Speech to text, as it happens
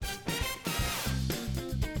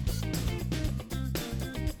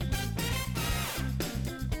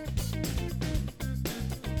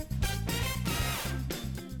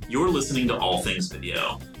You're listening to All Things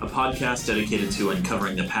Video, a podcast dedicated to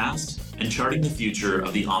uncovering the past and charting the future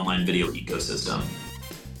of the online video ecosystem.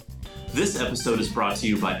 This episode is brought to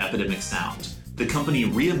you by Epidemic Sound, the company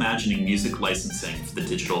reimagining music licensing for the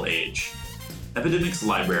digital age. Epidemic's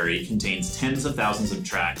library contains tens of thousands of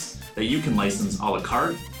tracks that you can license a la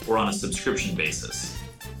carte or on a subscription basis.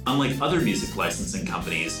 Unlike other music licensing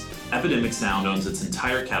companies, Epidemic Sound owns its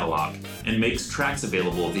entire catalog and makes tracks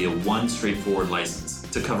available via one straightforward license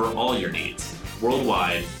to cover all your needs,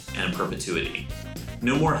 worldwide and in perpetuity.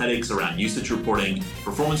 No more headaches around usage reporting,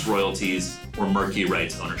 performance royalties, or murky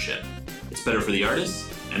rights ownership. It's better for the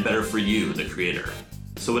artist and better for you, the creator.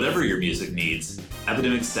 So whatever your music needs,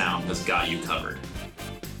 Epidemic Sound has got you covered.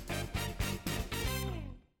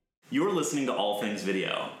 You're listening to All Things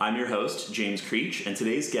Video. I'm your host, James Creech, and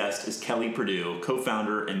today's guest is Kelly Perdue,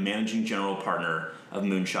 co-founder and managing general partner of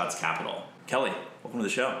Moonshots Capital. Kelly, welcome to the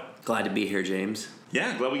show. Glad to be here, James.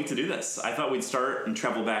 Yeah, glad we get to do this. I thought we'd start and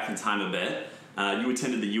travel back in time a bit. You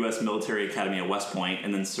attended the U.S. Military Academy at West Point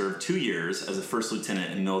and then served 2 years as a first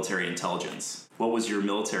lieutenant in military intelligence. What was your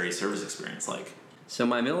military service experience like? So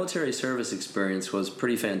my military service experience was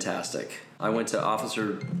pretty fantastic. I went to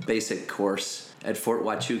officer basic course at Fort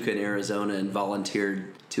Huachuca in Arizona and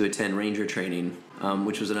volunteered to attend Ranger training,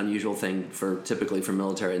 which was an unusual thing typically for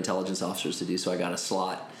military intelligence officers to do, so I got a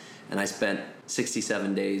slot. And I spent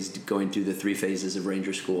 67 days going through the 3 phases of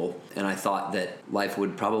Ranger School, and I thought that life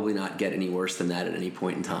would probably not get any worse than that at any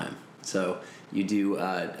point in time. So you do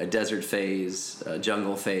a desert phase, a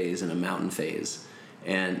jungle phase, and a mountain phase.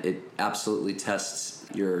 And it absolutely tests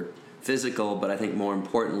your physical, but I think more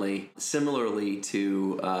importantly, similarly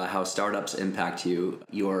to how startups impact you,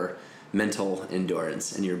 your mental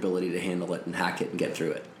endurance and your ability to handle it and hack it and get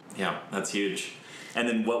through it. Yeah, that's huge. And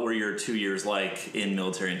then what were your 2 years like in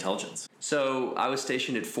military intelligence? So I was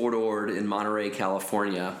stationed at Fort Ord in Monterey,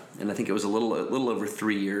 California, and I think it was a little over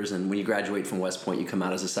 3 years. And when you graduate from West Point, you come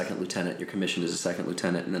out as a second lieutenant. You're commissioned as a second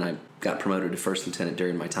lieutenant, and then I got promoted to first lieutenant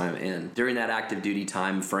during my time. And during that active duty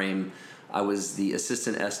time frame, I was the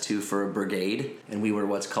assistant S2 for a brigade, and we were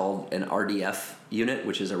what's called an RDF unit,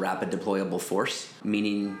 which is a rapid deployable force,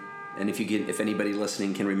 meaning, and if anybody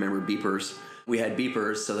listening can remember beepers, we had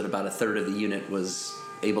beepers so that about a third of the unit was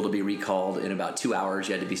able to be recalled in about 2 hours.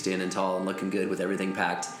 You had to be standing tall and looking good with everything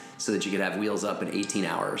packed so that you could have wheels up in 18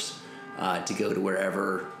 hours to go to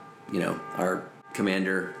wherever, our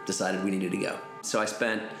commander decided we needed to go. So I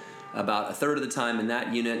spent about a third of the time in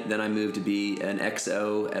that unit. Then I moved to be an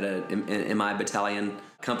XO at an MI battalion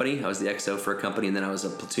company. I was the XO for a company, and then I was a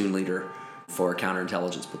platoon leader for a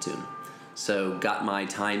counterintelligence platoon. So got my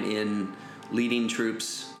time in leading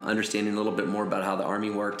troops, understanding a little bit more about how the Army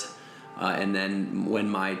worked, and then when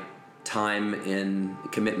my time in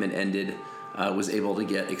commitment ended, was able to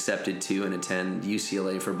get accepted to and attend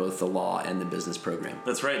UCLA for both the law and the business program.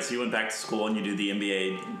 That's right. So you went back to school and you do the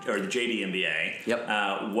MBA, or the JD MBA.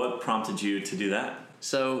 Yep. What prompted you to do that?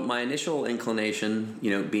 So my initial inclination,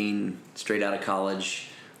 being straight out of college,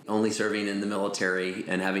 only serving in the military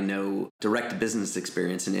and having no direct business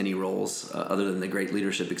experience in any roles other than the great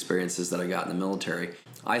leadership experiences that I got in the military,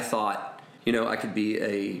 I thought, I could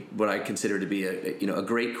be what I consider to be a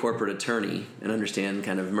great corporate attorney and understand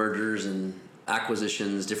kind of mergers and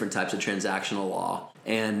acquisitions, different types of transactional law.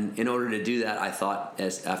 And in order to do that, I thought,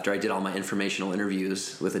 after I did all my informational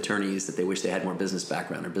interviews with attorneys that they wish they had more business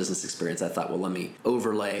background or business experience, I thought, well, let me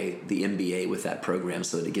overlay the MBA with that program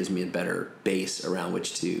so that it gives me a better base around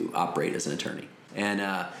which to operate as an attorney. And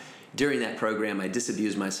during that program, I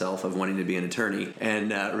disabused myself of wanting to be an attorney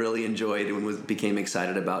and really enjoyed and became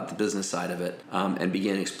excited about the business side of it, and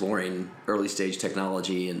began exploring early stage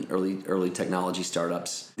technology and early technology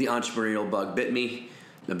startups. The entrepreneurial bug bit me.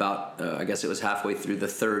 About, I guess it was halfway through the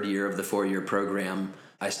 3rd year of the 4-year program,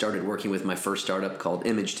 I started working with my first startup called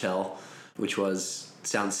ImageTel, which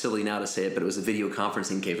sounds silly now to say it, but it was a video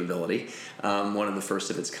conferencing capability, one of the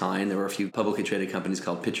first of its kind. There were a few publicly traded companies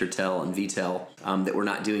called PictureTel and VTel that were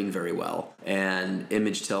not doing very well. And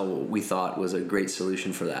ImageTel, we thought, was a great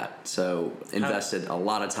solution for that. So invested a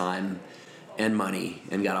lot of time and money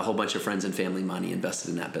and got a whole bunch of friends and family money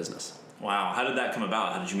invested in that business. Wow. How did that come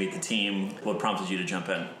about? How did you meet the team? What prompted you to jump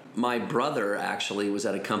in? My brother actually was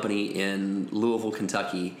at a company in Louisville,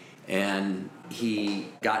 Kentucky, and he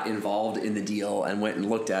got involved in the deal and went and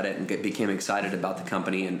looked at it and became excited about the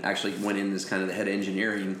company and actually went in as kind of the head of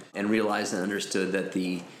engineering and realized and understood that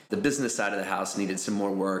the business side of the house needed some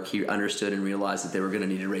more work. He understood and realized that they were going to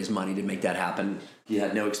need to raise money to make that happen. He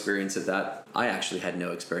had no experience at that. I actually had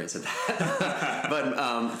no experience at that, but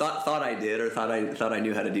thought I did, or thought I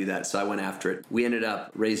knew how to do that. So I went after it. We ended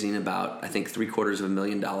up raising about, I think,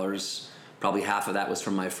 $750,000 Probably half of that was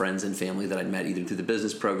from my friends and family that I'd met either through the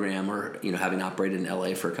business program or, having operated in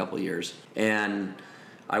LA for a couple of years. And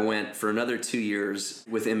I went for another 2 years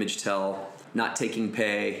with ImageTel, not taking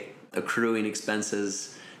pay, accruing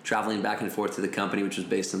expenses, traveling back and forth to the company, which was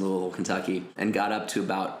based in Louisville, Kentucky, and got up to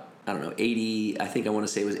about, I want to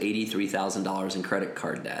say it was $83,000 in credit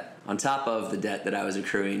card debt, on top of the debt that I was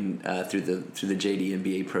accruing through the JD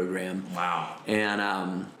MBA program. Wow.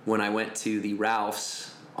 And when I went to the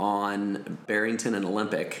Ralph's on Barrington and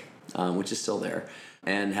Olympic, which is still there,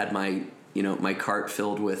 and had my cart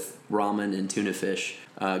filled with ramen and tuna fish,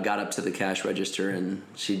 got up to the cash register, and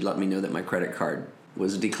she'd let me know that my credit card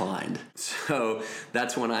was declined. So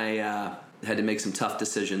that's when I had to make some tough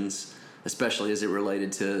decisions, especially as it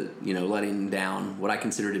related to, letting down what I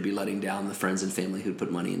consider to be letting down the friends and family who put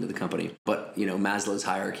money into the company. But, Maslow's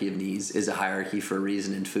hierarchy of needs is a hierarchy for a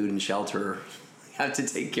reason, and food and shelter you have to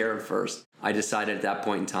take care of first. I decided at that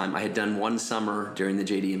point in time, I had done one summer during the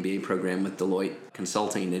JD MBA program with Deloitte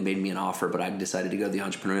Consulting. They made me an offer, but I decided to go the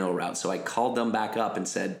entrepreneurial route. So I called them back up and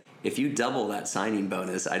said, if you double that signing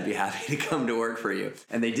bonus, I'd be happy to come to work for you.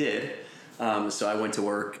 And they did. So I went to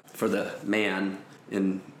work for the man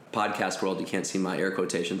in podcast world. You can't see my air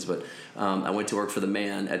quotations, but I went to work for the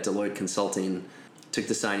man at Deloitte Consulting, took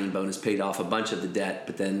the signing bonus, paid off a bunch of the debt,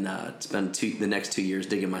 but then spent the next 2 years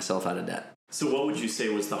digging myself out of debt. So what would you say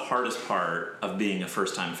was the hardest part of being a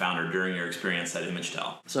first-time founder during your experience at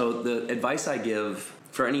ImageTel? So the advice I give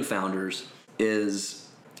for any founders is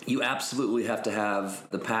you absolutely have to have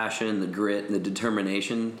the passion, the grit, and the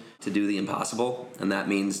determination to do the impossible. And that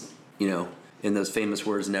means, in those famous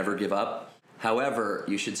words, never give up. However,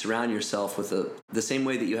 you should surround yourself with the same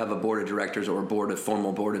way that you have a board of directors or a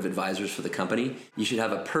formal board of advisors for the company. You should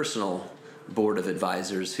have a personal board of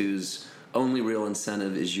advisors whose only real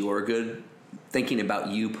incentive is your good, thinking about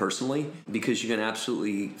you personally, because you can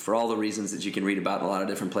absolutely, for all the reasons that you can read about in a lot of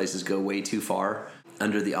different places, go way too far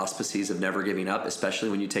under the auspices of never giving up, especially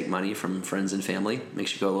when you take money from friends and family. It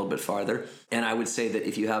makes you go a little bit farther. And I would say that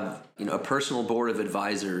if you have a personal board of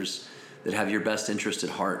advisors that have your best interest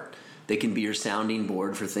at heart, they can be your sounding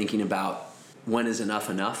board for thinking about when is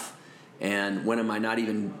enough, and when am I not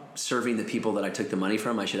even serving the people that I took the money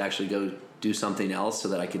from? I should actually go do something else so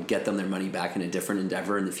that I could get them their money back in a different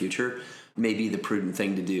endeavor in the future. May be the prudent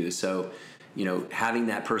thing to do. So, having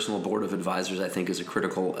that personal board of advisors, I think, is a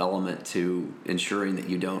critical element to ensuring that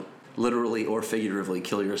you don't literally or figuratively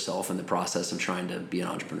kill yourself in the process of trying to be an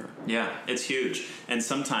entrepreneur. Yeah, it's huge. And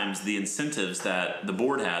sometimes the incentives that the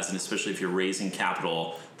board has, and especially if you're raising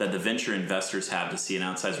capital, that the venture investors have to see an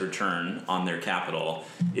outsized return on their capital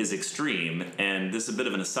is extreme. And this is a bit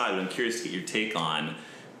of an aside, but I'm curious to get your take on,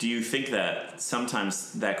 do you think that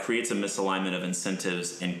sometimes that creates a misalignment of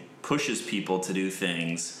incentives and pushes people to do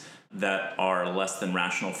things that are less than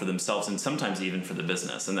rational for themselves and sometimes even for the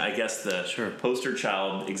business? And I guess the poster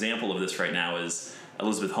child example of this right now is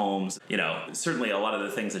Elizabeth Holmes. Certainly a lot of the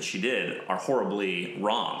things that she did are horribly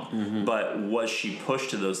wrong, but was she pushed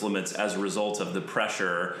to those limits as a result of the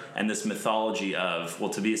pressure and this mythology of, well,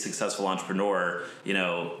 to be a successful entrepreneur,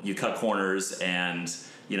 you cut corners and,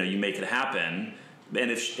 you make it happen. And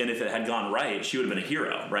if it had gone right, she would have been a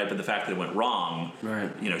hero, right? But the fact that it went wrong, right,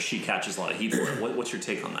 she catches a lot of heat for it. What's your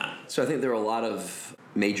take on that? So I think there are a lot of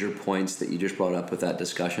major points that you just brought up with that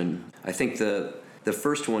discussion. I think the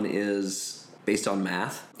first one is based on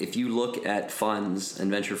math. If you look at funds and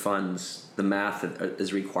venture funds, the math that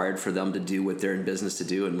is required for them to do what they're in business to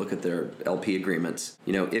do, and look at their LP agreements.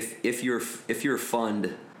 If your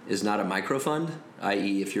fund is not a micro fund,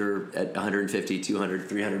 i.e. if you're at 150, 200,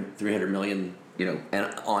 300 million, and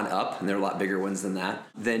on up, and there are a lot bigger ones than that,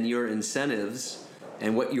 then your incentives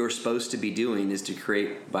and what you're supposed to be doing is to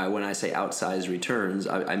create, by when I say outsized returns,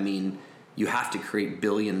 I mean you have to create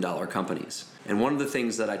billion-dollar companies. And one of the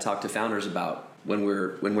things that I talk to founders about when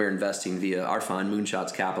we're investing via our fund,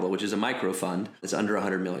 Moonshots Capital, which is a micro fund that's under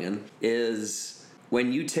 100 million, is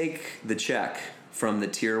when you take the check from the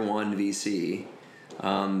tier 1 VC,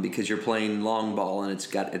 because you're playing long ball and it's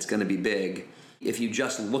going to be big, if you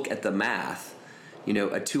just look at the math, a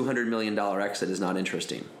 $200 million exit is not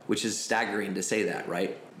interesting, which is staggering to say that,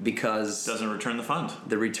 right? Because it doesn't return the fund.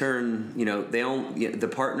 The return,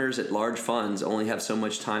 the partners at large funds only have so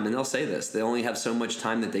much time, and they'll say this, they only have so much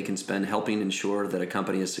time that they can spend helping ensure that a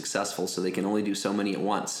company is successful, so they can only do so many at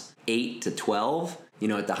once. 8 to 12,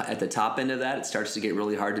 at the top end of that, it starts to get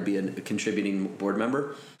really hard to be a contributing board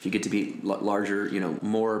member. If you get to be larger,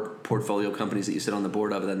 more portfolio companies that you sit on the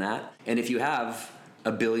board of than that. And if you have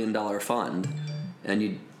a $1 billion fund, and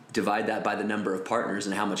you divide that by the number of partners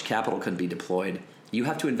and how much capital can be deployed, you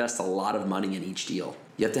have to invest a lot of money in each deal.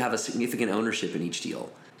 You have to have a significant ownership in each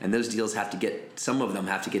deal. And those deals some of them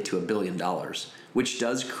have to get to $1 billion, which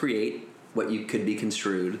does create what you could be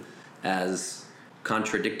construed as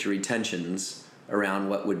contradictory tensions around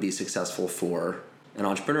what would be successful for an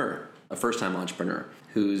entrepreneur, a first-time entrepreneur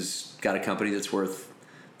who's got a company that's worth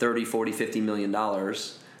 $30, $40, $50 million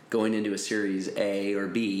going into a Series A or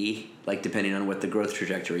B, like depending on what the growth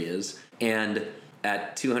trajectory is. And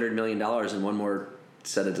at $200 million and one more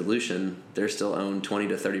set of dilution, they're still own 20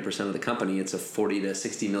 to 30% of the company. It's a $40 to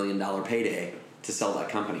 $60 million payday to sell that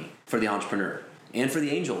company for the entrepreneur and for the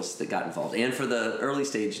angels that got involved and for the early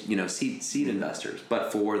stage, seed investors.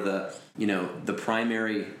 But for the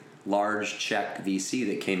primary large check VC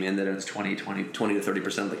that came in that owns 20 to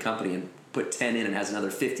 30% of the company and put 10 in and has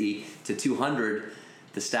another 50 to 200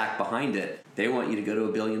 the stack behind it, they want you to go to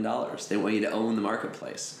 $1 billion. They want you to own the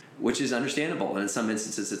marketplace, which is understandable. And in some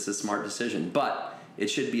instances, it's a smart decision. But it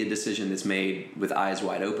should be a decision that's made with eyes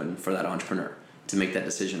wide open for that entrepreneur to make that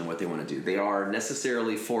decision on what they want to do. They are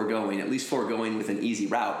necessarily at least foregoing with an easy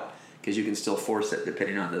route, because you can still force it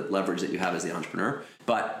depending on the leverage that you have as the entrepreneur.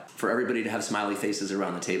 But for everybody to have smiley faces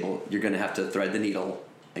around the table, you're going to have to thread the needle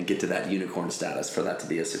and get to that unicorn status for that to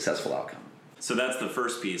be a successful outcome. So that's the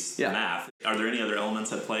first piece, the math. Are there any other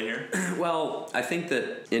elements at play here? Well, I think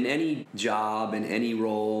that in any job, in any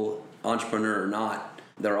role, entrepreneur or not,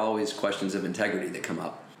 there are always questions of integrity that come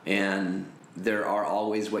up. And there are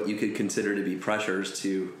always what you could consider to be pressures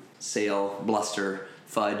to sail, bluster,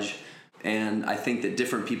 fudge. And I think that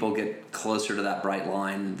different people get closer to that bright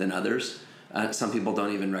line than others. Some people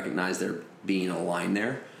don't even recognize there being a line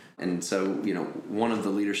there. And so, one of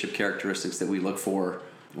the leadership characteristics that we look for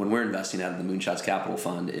when we're investing out of the Moonshots Capital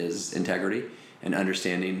Fund is integrity and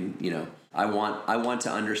understanding, I want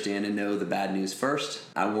to understand and know the bad news first.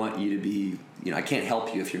 I want you to be, I can't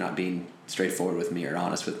help you if you're not being straightforward with me or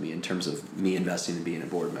honest with me in terms of me investing and being a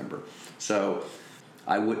board member. So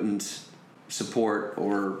I wouldn't support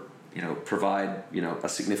or, provide, a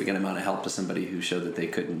significant amount of help to somebody who showed that they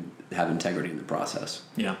couldn't have integrity in the process.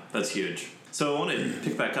 Yeah, that's huge. So I want to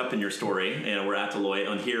pick back up in your story. We're at Deloitte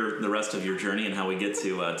and hear the rest of your journey and how we get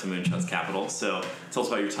to Moonshots Capital. So tell us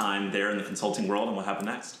about your time there in the consulting world and what happened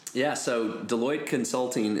next. Yeah, so Deloitte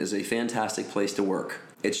Consulting is a fantastic place to work.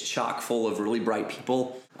 It's chock full of really bright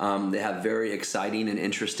people. They have very exciting and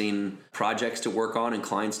interesting projects to work on and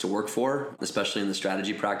clients to work for, especially in the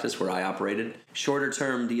strategy practice where I operated. Shorter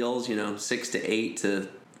term deals, 6 to 8 to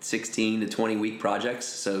 16 to 20 week projects.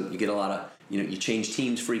 So you get a lot of you change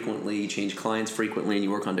teams frequently, you change clients frequently, and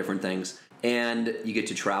you work on different things. And you get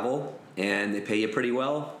to travel, and they pay you pretty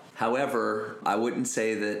well. However, I wouldn't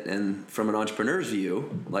say that, and from an entrepreneur's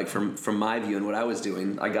view, like from my view and what I was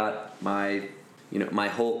doing, I got the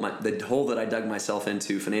hole that I dug myself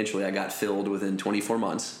into financially, I got filled within 24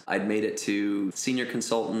 months. I'd made it to senior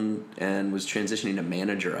consultant and was transitioning to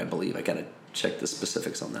manager, I believe. I got to check the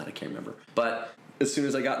specifics on that. I can't remember. But as soon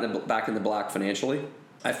as I got back in the black financially,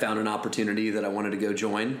 I found an opportunity that I wanted to go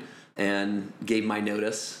join and gave my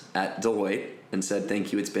notice at Deloitte and said,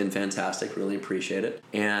 thank you, it's been fantastic, really appreciate it.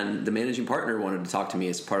 And the managing partner wanted to talk to me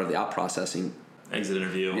as part of the out processing. Exit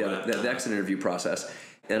interview. Yeah, the exit interview process.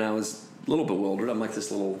 And I was a little bewildered. I'm like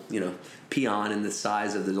this little, peon in the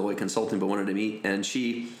size of the Deloitte Consulting, but wanted to meet. And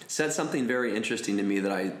she said something very interesting to me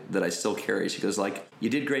that I still carry. She goes you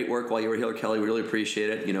did great work while you were here, Kelly. We really appreciate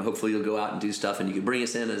it. Hopefully you'll go out and do stuff and you can bring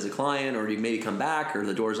us in as a client, or you maybe come back, or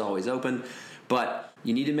the door's always open. But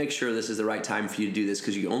you need to make sure this is the right time for you to do this,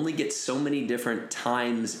 because you only get so many different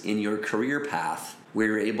times in your career path where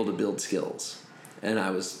you're able to build skills. And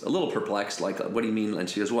I was a little perplexed, what do you mean? And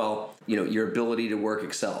she goes, your ability to work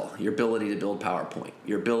Excel, your ability to build PowerPoint,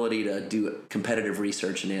 your ability to do competitive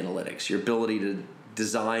research and analytics, your ability to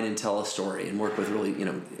design and tell a story and work with really,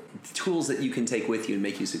 tools that you can take with you and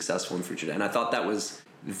make you successful in the future. And I thought that was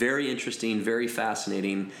very interesting, very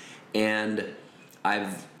fascinating. And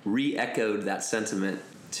I've re-echoed that sentiment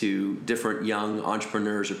to different young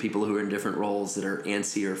entrepreneurs or people who are in different roles that are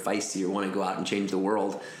antsy or feisty or want to go out and change the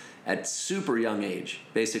world at super young age,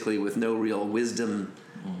 basically with no real wisdom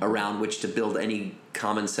around which to build any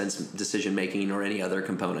common sense decision making or any other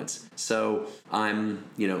components. So I'm,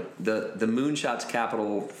 the Moonshots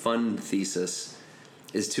Capital Fund thesis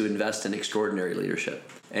is to invest in extraordinary leadership.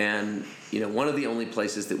 And, one of the only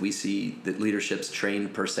places that we see that leadership's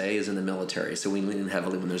trained per se is in the military. So we lean in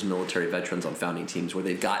heavily when there's military veterans on founding teams where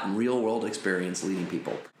they've gotten real world experience leading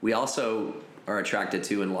people. We also are attracted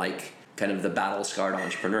to and like kind of the battle-scarred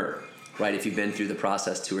entrepreneur, right? If you've been through the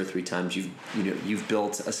process 2 or 3 times, you've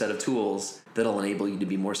built a set of tools that'll enable you to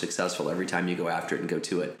be more successful every time you go after it and go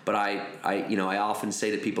to it. But I often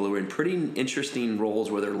say to people who are in pretty interesting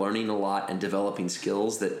roles where they're learning a lot and developing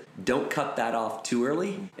skills that don't cut that off too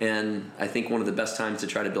early. And I think one of the best times to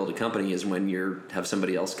try to build a company is when you have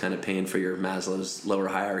somebody else kind of paying for your Maslow's lower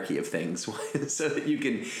hierarchy of things so that you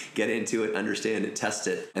can get into it, understand it, test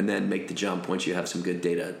it, and then make the jump once you have some good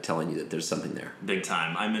data telling you that there's something there. Big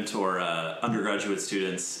time. I mentor undergraduate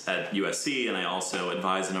students at USC, and I also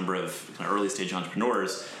advise a number of kind of early stage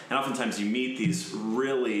entrepreneurs. And oftentimes you meet these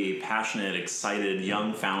really passionate, excited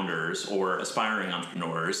young founders or aspiring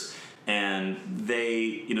entrepreneurs, and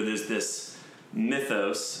they, there's this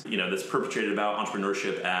mythos, that's perpetrated about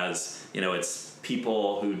entrepreneurship as, it's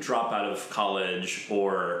people who drop out of college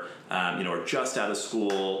or are just out of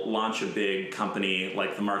school, launch a big company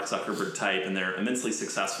like the Mark Zuckerberg type, and they're immensely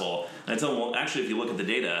successful. And I tell them, well, actually, if you look at the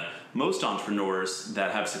data, most entrepreneurs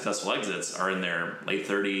that have successful exits are in their late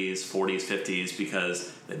 30s, 40s, 50s,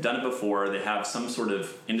 because they've done it before, they have some sort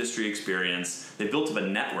of industry experience, they've built up a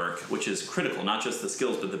network, which is critical, not just the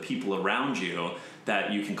skills, but the people around you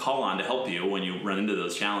that you can call on to help you when you run into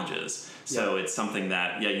those challenges. So it's something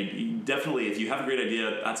that, you definitely, if you have a great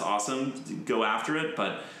idea, that's awesome, go after it,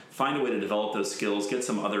 but find a way to develop those skills, get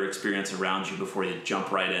some other experience around you before you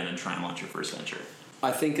jump right in and try and launch your first venture.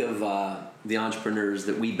 I think of the entrepreneurs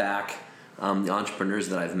that we back, the entrepreneurs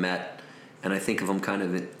that I've met, and I think of them kind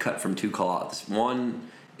of cut from two cloths. One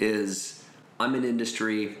is, I'm in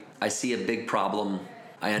industry, I see a big problem,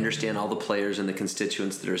 I understand all the players and the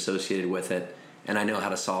constituents that are associated with it, and I know how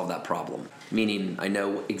to solve that problem. Meaning, I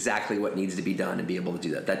know exactly what needs to be done and be able to do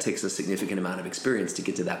that. That takes a significant amount of experience to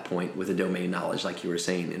get to that point with a domain knowledge, like you were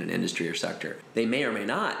saying, in an industry or sector. They may or may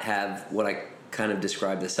not have what I kind of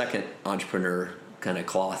described the second entrepreneur kind of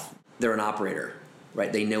cloth. They're an operator,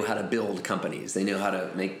 right? They know how to build companies. They know how to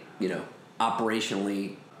make,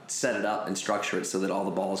 operationally set it up and structure it so that all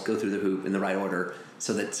the balls go through the hoop in the right order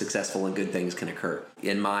so that successful and good things can occur.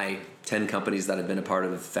 In my 10 companies that I've been a part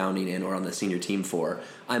of founding and or on the senior team for,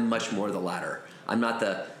 I'm much more the latter. I'm not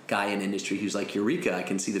the guy in industry who's like, Eureka, I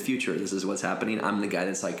can see the future. This is what's happening. I'm the guy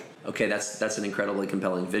that's like, okay, that's an incredibly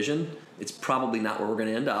compelling vision. It's probably not where we're going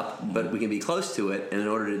to end up, but we can be close to it. And in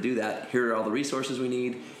order to do that, here are all the resources we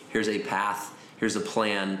need. Here's a path. Here's a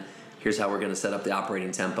plan. Here's how we're going to set up the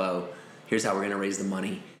operating tempo. Here's how we're going to raise the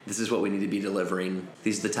money. This is what we need to be delivering.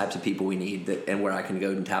 These are the types of people we need, and where I can go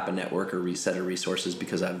and tap a network or set of resources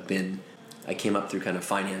because I came up through kind of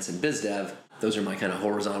finance and biz dev. Those are my kind of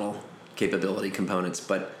horizontal capability components.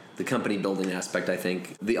 But the company building aspect, I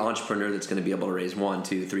think, the entrepreneur that's going to be able to raise 1,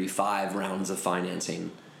 2, 3, 5 rounds of financing,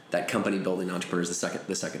 that company building entrepreneur is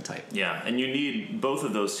the second type. Yeah, and you need both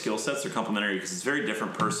of those skill sets. They're complementary because it's a very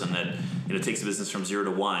different person that takes a business from 0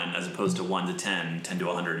 to 1 as opposed to 1 to 10, 10 to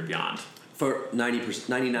 100 and beyond. For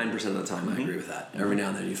 99% of the time, I agree with that. Every now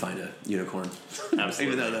and then you find a unicorn. Absolutely.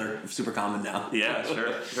 Even though they're super common now. Yeah,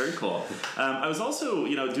 sure. Very cool. I was also,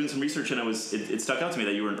 doing some research, and it stuck out to me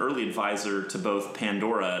that you were an early advisor to both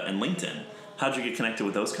Pandora and LinkedIn. How'd you get connected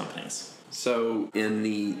with those companies? So in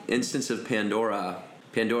the instance of Pandora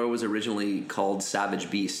was originally called Savage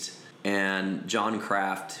Beast. And John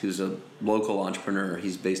Kraft, who's a local entrepreneur,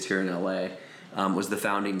 he's based here in LA, was the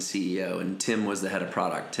founding CEO, and Tim was the head of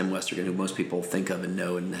product, Tim Westergan, who most people think of and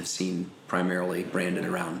know and have seen primarily branded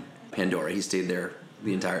around Pandora. He stayed there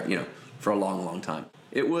the entire, for a long, long time.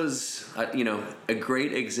 It was, a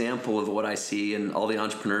great example of what I see in all the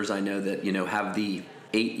entrepreneurs I know that, have the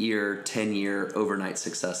 8-year, 10-year overnight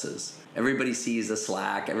successes. Everybody sees a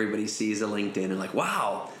Slack, everybody sees a LinkedIn, and like,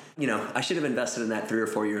 wow, I should have invested in that 3 or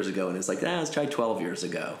 4 years ago. And it's like, let's try 12 years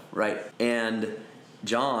ago, right? And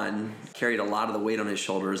John carried a lot of the weight on his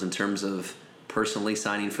shoulders in terms of personally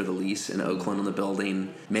signing for the lease in Oakland on the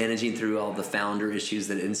building, managing through all the founder issues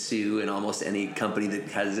that ensue in almost any company that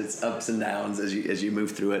has its ups and downs as you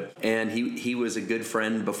move through it. And he was a good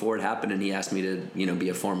friend before it happened, and he asked me to be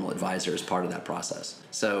a formal advisor as part of that process.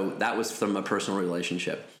 So that was from a personal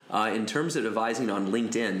relationship. In terms of advising on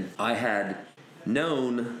LinkedIn, I had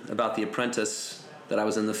known about The Apprentice, that I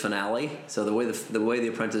was in the finale. So the way The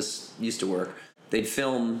Apprentice used to work, they'd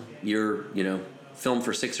film film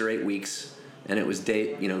for 6 or 8 weeks, and it was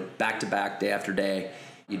back to back, day after day.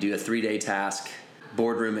 You do a 3-day task,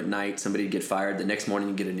 boardroom at night, somebody would get fired, the next morning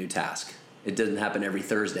you get a new task. It doesn't happen every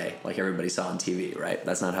Thursday like everybody saw on TV, right?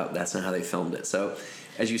 That's not how they filmed it. So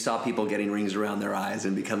as you saw people getting rings around their eyes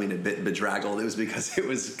and becoming a bit bedraggled, it was because it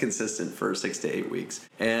was consistent for 6 to 8 weeks.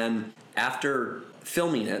 And after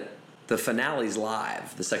filming it, the finale's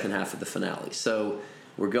live, the second half of the finale. So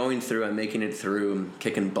we're going through, I'm making it through, I'm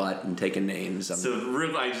kicking butt and taking names. So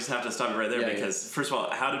I just have to stop you right there because first of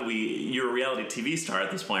all, you're a reality TV star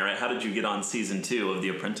at this point, right? How did you get on season 2 of The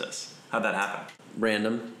Apprentice? How'd that happen?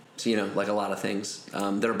 Random. So, like a lot of things.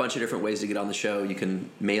 There are a bunch of different ways to get on the show. You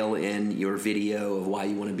can mail in your video of why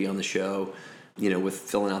you want to be on the show, with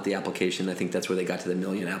filling out the application. I think that's where they got to the 1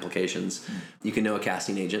 million applications. You can know a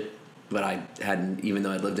casting agent, but I hadn't, even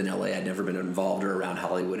though I'd lived in LA, I'd never been involved or around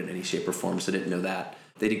Hollywood in any shape or form, so I didn't know that.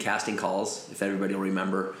 They did casting calls, if everybody will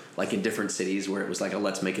remember, like in different cities where it was like a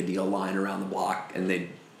let's make a deal line around the block, and they'd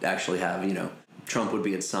actually have, Trump would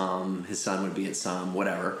be at some, his son would be at some,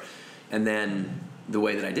 whatever. And then the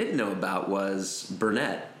way that I didn't know about was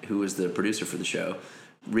Burnett, who was the producer for the show,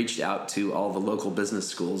 reached out to all the local business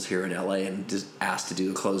schools here in LA and just asked to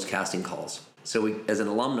do closed casting calls. So as an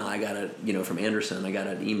alumni, I got from Anderson, I got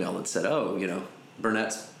an email that said,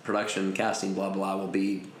 Burnett's production casting, blah, blah, will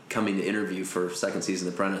be coming to interview for second season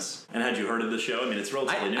of The Apprentice. And had you heard of the show? I mean, it's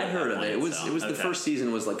relatively new. I heard of it. It was the first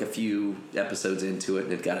season was like a few episodes into it,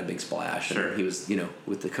 and it got a big splash. Sure. And he was,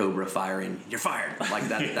 with the Cobra firing, you're fired. Like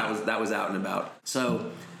that. that was out and about.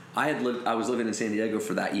 So I was living in San Diego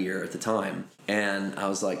for that year at the time, and I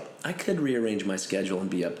was like, I could rearrange my schedule and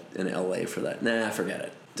be up in LA for that. Nah, forget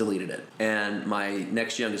it. Deleted it. And my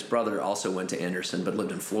next youngest brother also went to Anderson but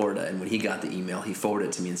lived in Florida, and when he got the email, he forwarded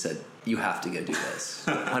it to me and said, you have to go do this.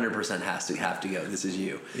 100% have to go. This is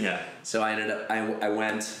you. Yeah. So I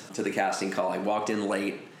went to the casting call. I walked in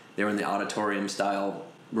late. They were in the auditorium style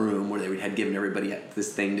room where they had given everybody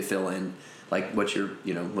this thing to fill in, like what's your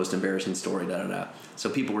most embarrassing story, da da da. So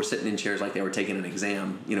people were sitting in chairs like they were taking an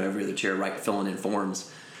exam, every other chair, right, filling in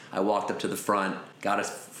forms. I walked up to the front, got a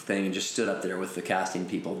thing, and just stood up there with the casting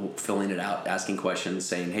people, filling it out, asking questions,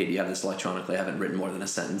 saying, hey, do you have this electronically? I haven't written more than a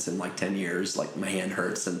sentence in like 10 years, like my hand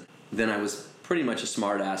hurts. And then I was pretty much a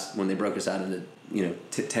smart ass when they broke us out into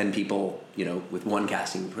 10 people, with one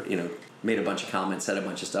casting, made a bunch of comments, said a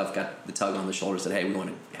bunch of stuff, got the tug on the shoulder, said, hey, we want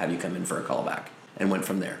to have you come in for a callback, and went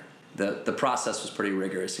from there. The process was pretty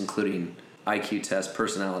rigorous, including IQ test,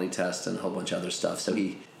 personality test, and a whole bunch of other stuff. So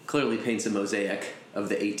he clearly paints a mosaic of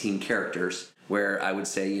the 18 characters, where I would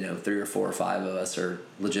say 3 or 4 or 5 of us are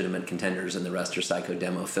legitimate contenders, and the rest are psycho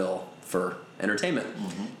demo fill for entertainment.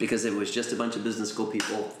 Mm-hmm. Because it was just a bunch of business school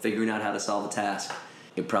people figuring out how to solve a task.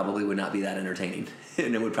 It probably would not be that entertaining,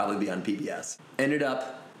 and it would probably be on PBS. Ended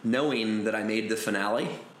up knowing that I made the finale,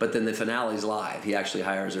 but then the finale's live. He actually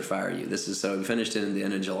hires or fire you. So we finished it in the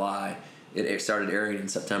end of July. It started airing in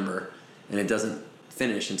September, and it doesn't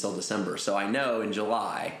finish until December. So I know in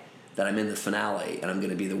July that I'm in the finale, and I'm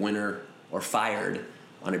going to be the winner or fired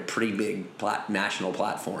on a pretty big national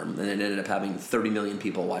platform. And it ended up having 30 million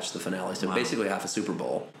people watch the finale, so basically half a Super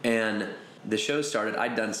Bowl. And the show started,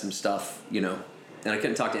 I'd done some stuff, and I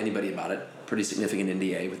couldn't talk to anybody about it. Pretty significant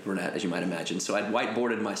NDA with Burnett, as you might imagine. So I'd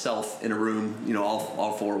whiteboarded myself in a room,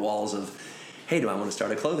 all 4 walls of, hey, do I want to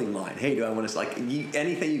start a clothing line? Hey, do I want to,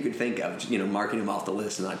 anything you could think of, marking them off the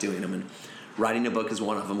list and not doing them. And writing a book is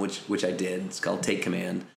one of them, which I did. It's called Take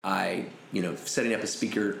Command. I, setting up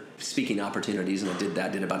speaking opportunities, and I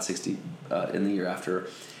did about 60 in the year after.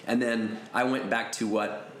 And then I went back to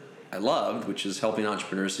what I loved, which is helping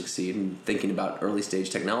entrepreneurs succeed and thinking about early stage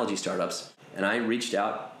technology startups. And I reached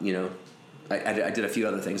out, I did a few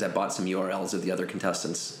other things. I bought some URLs of the other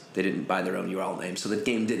contestants. They didn't buy their own URL names, so the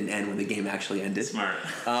game didn't end when the game actually ended. Smart.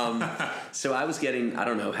 So I was getting,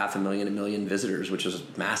 500,000, 1 million visitors, which was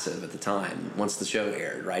massive at the time, once the show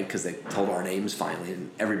aired, right? Because they told our names finally,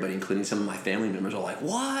 and everybody, including some of my family members, were like,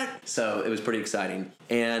 what? So it was pretty exciting.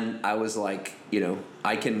 And I was like,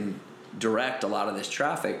 I can direct a lot of this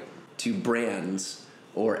traffic to brands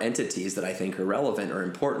or entities that I think are relevant or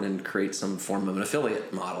important, and create some form of an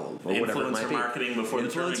affiliate model or whatever it might be. Influencer marketing before the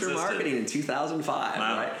term existed. Influencer marketing in 2005,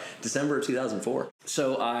 wow. Right? December of 2004.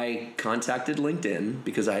 So I contacted LinkedIn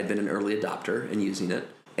because I had been an early adopter and using it,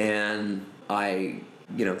 and I,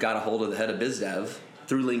 got a hold of the head of BizDev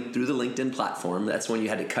through the LinkedIn platform. That's when you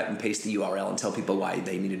had to cut and paste the URL and tell people why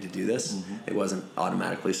they needed to do this. Mm-hmm. It wasn't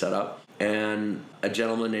automatically set up. And a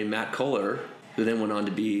gentleman named Matt Kohler, who then went on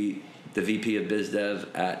to be the VP of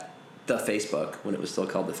BizDev at the Facebook, when it was still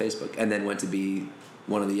called the Facebook, and then went to be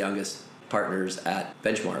one of the youngest partners at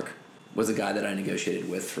Benchmark, was a guy that I negotiated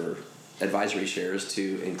with for advisory shares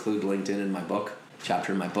to include LinkedIn in my book,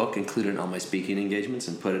 chapter in my book, include it in all my speaking engagements,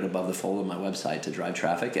 and put it above the fold of my website to drive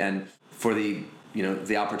traffic. And for the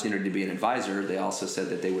opportunity to be an advisor, they also said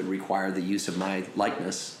that they would require the use of my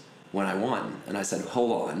likeness when I won. And I said,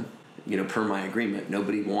 hold on. per my agreement,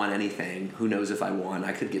 nobody won anything. Who knows if I won?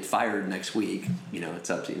 I could get fired next week. It's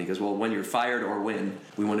up to you. And he goes, well, when you're fired or win,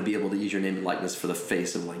 we want to be able to use your name and likeness for the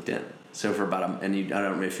face of LinkedIn. So for about I don't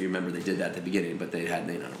know if you remember, they did that at the beginning, but they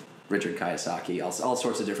had, Richard Kiyosaki, all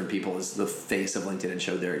sorts of different people as the face of LinkedIn and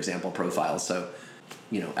showed their example profiles. So,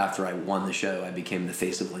 after I won the show, I became the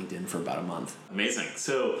face of LinkedIn for about a month. Amazing.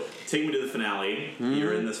 So take me to the finale.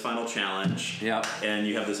 You're in this final challenge. Yeah. And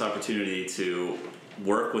you have this opportunity to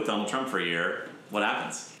work with Donald Trump for a year. What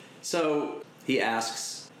happens? So he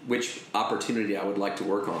asks which opportunity I would like to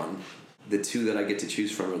work on. The two that I get to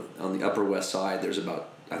choose from on the Upper West Side, there's about,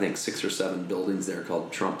 I think, 6 or 7 buildings there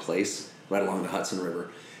called Trump Place, right along the Hudson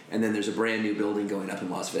River. And then there's a brand new building going up in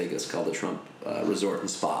Las Vegas called the Trump Resort and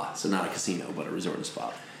Spa. So not a casino, but a resort and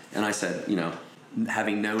spa. And I said,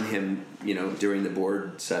 having known him, during the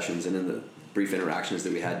board sessions and in the brief interactions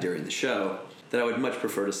that we had during the show, that I would much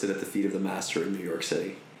prefer to sit at the feet of the master in New York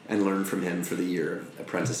City and learn from him for the year of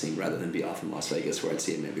apprenticing rather than be off in Las Vegas where I'd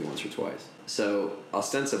see him maybe once or twice. So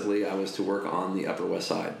ostensibly, I was to work on the Upper West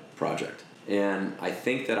Side project. And I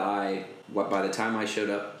think that by the time I showed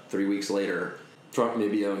up 3 weeks later, Trump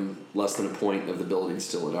maybe owned less than a point of the building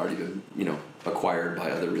still had already been, acquired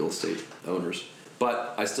by other real estate owners.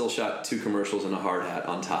 But I still shot 2 commercials and a hard hat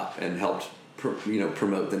on top and helped,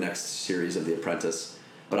 promote the next series of The Apprentice.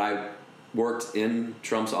 But I worked in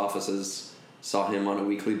Trump's offices, saw him on a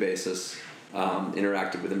weekly basis,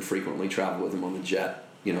 interacted with him frequently, traveled with him on the jet,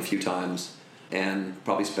 a few times, and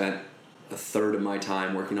probably spent a third of my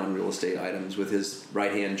time working on real estate items with his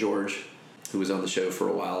right hand, George, who was on the show for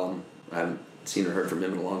a while, and I haven't seen or heard from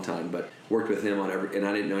him in a long time, but worked with him on and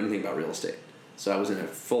I didn't know anything about real estate. So I was in a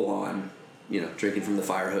full-on, drinking from the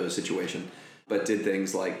fire hose situation, but did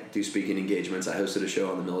things like do speaking engagements. I hosted a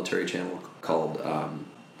show on the military channel called,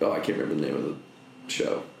 I can't remember the name of the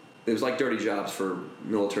show. It was like Dirty Jobs for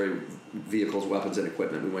military vehicles, weapons, and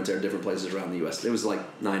equipment. We went to different places around the U.S. It was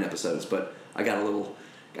like 9 episodes, but I got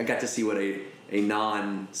to see what a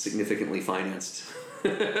non-significantly financed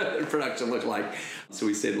production looked like. So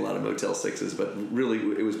we stayed in a lot of Motel 6s, but really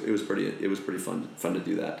it was pretty fun to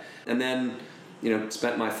do that. And then,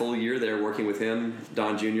 spent my full year there working with him,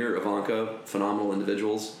 Don Jr., Ivanka, phenomenal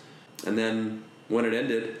individuals. And then when it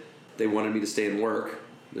ended, they wanted me to stay and work.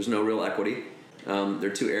 There's no real equity. There are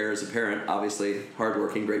 2 heirs apparent, obviously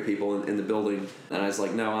hardworking, great people in the building. And I was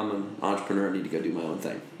like, no, I'm an entrepreneur. I need to go do my own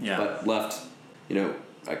thing. Yeah. But left,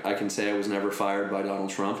 I can say I was never fired by Donald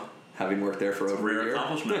Trump, having worked there for over a year.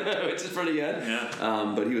 Accomplishment. Which is pretty good.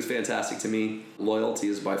 Yeah. But he was fantastic to me. Loyalty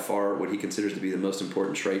is by far what he considers to be the most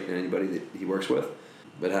important trait in anybody that he works with.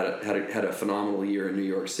 But had a phenomenal year in New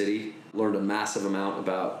York City. Learned a massive amount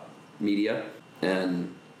about media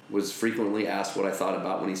and was frequently asked what I thought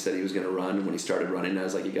about when he said he was going to run. And when he started running, I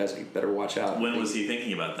was like, you guys better watch out. When was he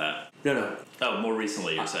thinking about that? No. Oh, more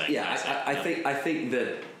recently, you're saying. Yeah, I think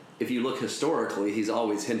that if you look historically, he's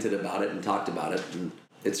always hinted about it and talked about it. And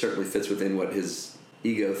it certainly fits within what his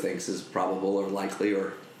ego thinks is probable or likely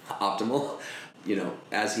or optimal.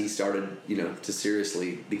 As he started, to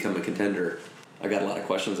seriously become a contender, I got a lot of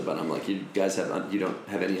questions about him. Like, you guys you don't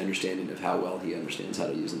have any understanding of how well he understands how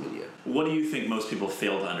to use the media. What do you think most people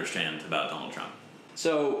fail to understand about Donald Trump?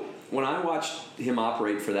 So when I watched him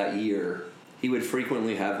operate for that year, he would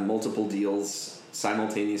frequently have multiple deals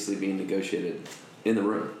simultaneously being negotiated in the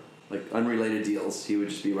room. Like unrelated deals, he would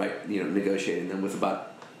just be negotiating them with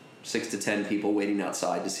about 6 to 10 people waiting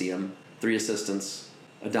outside to see him, 3 assistants,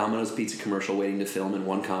 a Domino's pizza commercial waiting to film in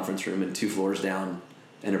one conference room, and 2 floors down,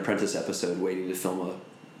 an Apprentice episode waiting to film a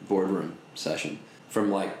boardroom session from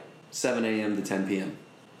like 7 a.m. to 10 p.m.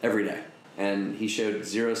 every day. And he showed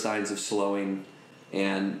 0 signs of slowing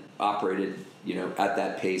and operated, at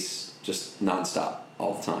that pace just nonstop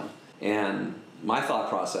all the time. And my thought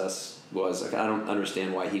process was, I don't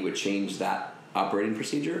understand why he would change that operating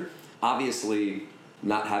procedure. Obviously,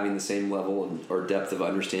 not having the same level or depth of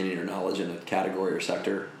understanding or knowledge in a category or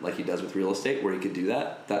sector like he does with real estate, where he could do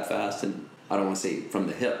that fast. And I don't want to say from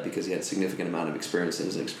the hip, because he had a significant amount of experience and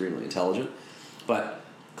is extremely intelligent. But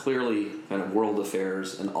clearly, kind of world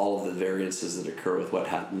affairs and all of the variances that occur with what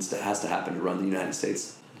has to happen to run the United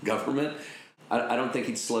States government, I don't think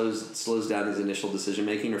he slows down his initial decision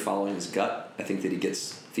making or following his gut. I think that he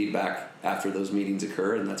gets feedback after those meetings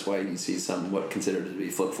occur, and that's why you see what considered to be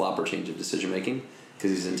flip-flop or change of decision making,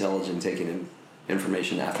 because he's intelligent, taking in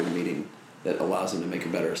information after the meeting that allows him to make a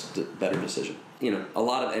better decision. A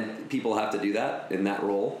lot of people have to do that in that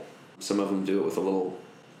role. Some of them do it with a little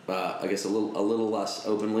less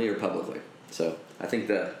openly or publicly. So I think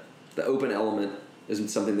the open element isn't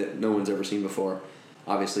something that no one's ever seen before.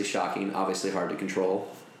 Obviously shocking, obviously hard to control,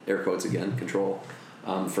 air quotes again, control.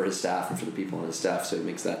 for his staff and for the people on his staff. So it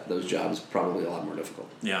makes those jobs probably a lot more difficult.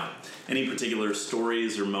 Yeah. Any particular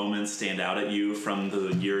stories or moments stand out at you from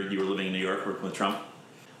the year you were living in New York working with Trump?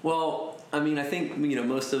 Well, I mean, I think,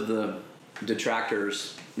 most of the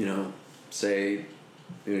detractors, say,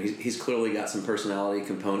 he's clearly got some personality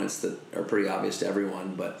components that are pretty obvious to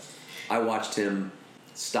everyone, but I watched him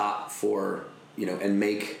stop for, and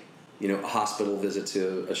make, a hospital visit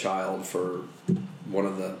to a child for one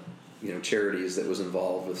of the, charities that was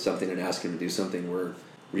involved with something and ask him to do something where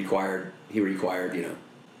he required,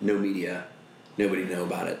 no media, nobody know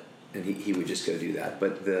about it, and he would just go do that.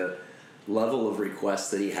 But the level of requests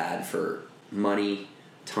that he had for money,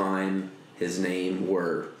 time, his name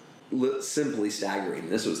were simply staggering.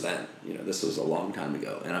 This was then, this was a long time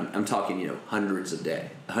ago, and I'm talking, hundreds a day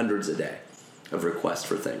of requests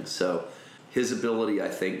for things. So his ability, I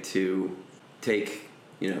think, to take,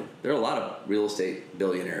 there are a lot of real estate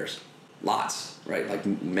billionaires, lots, right? Like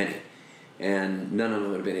many, and none of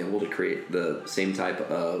them have been able to create the same type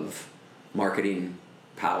of marketing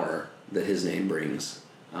power that his name brings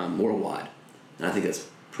worldwide, and I think that's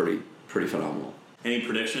pretty phenomenal. Any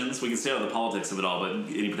predictions? We can stay on the politics of it all, but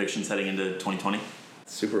any predictions heading into 2020?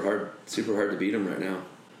 Super hard to beat him right now.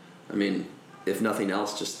 I mean, if nothing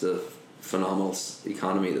else, just the phenomenal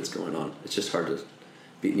economy that's going on. It's just hard to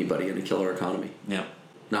beat anybody in a killer economy. Yeah.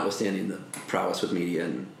 Notwithstanding the prowess with media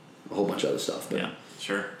and a whole bunch of other stuff. But. Yeah,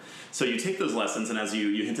 sure. So you take those lessons, and as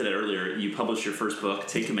you hinted at earlier, you published your first book,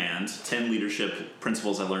 Take Command, 10 Leadership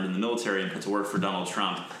Principles I Learned in the Military and Put to Work for Donald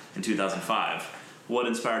Trump in 2005. What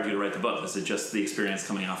inspired you to write the book? Is it just the experience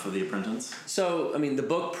coming off of The Apprentice? So, the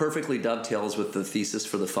book perfectly dovetails with the thesis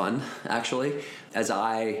for the fund, actually. As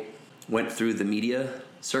I went through the media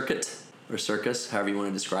circuit, or circus, however you want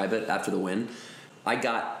to describe it, after the win, I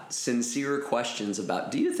got sincere questions about,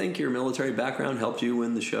 do you think your military background helped you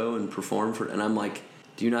win the show and perform for... And I'm like,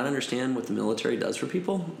 do you not understand what the military does for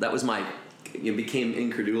people? That was it became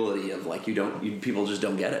incredulity of like, people just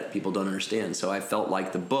don't get it. People don't understand. So I felt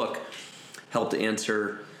like the book helped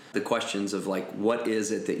answer the questions of like, what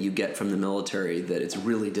is it that you get from the military that it's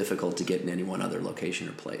really difficult to get in any one other location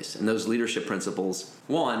or place? And those leadership principles,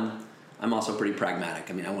 one, I'm also pretty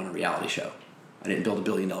pragmatic. I want a reality show. I didn't build $1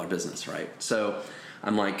 billion business, right? So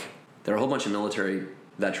I'm like, there are a whole bunch of military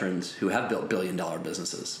veterans who have built $1 billion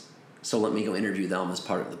businesses. So let me go interview them as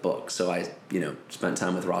part of the book. So I, spent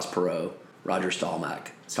time with Ross Perot, Roger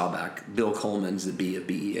Staubach, Bill Coleman's the B of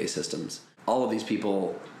BEA Systems. All of these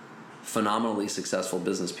people, phenomenally successful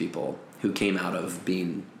business people who came out of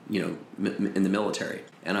being, in the military.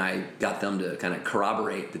 And I got them to kind of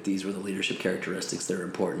corroborate that these were the leadership characteristics that are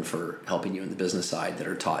important for helping you in the business side that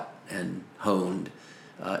are taught and honed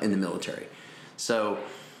in the military. So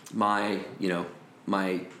my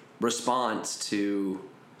response to,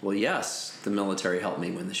 well, yes, the military helped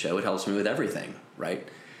me win the show. It helps me with everything, right?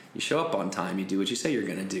 You show up on time, you do what you say you're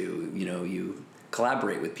going to do, you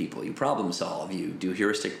collaborate with people, you problem solve, you do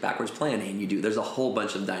heuristic backwards planning, there's a whole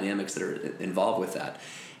bunch of dynamics that are involved with that.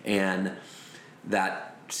 And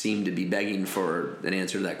that seemed to be begging for an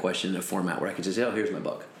answer to that question in a format where I could just say, oh, here's my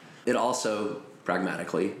book. It also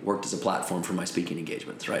pragmatically worked as a platform for my speaking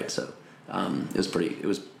engagements, right? So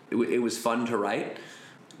it was fun to write.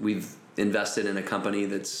 We've invested in a company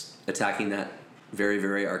that's attacking that very,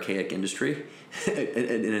 very archaic industry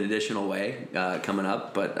in an additional way coming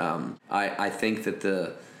up. But I think that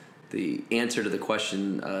the answer to the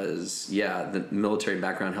question is, the military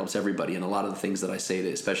background helps everybody. And a lot of the things that I say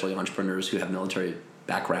to especially entrepreneurs who have military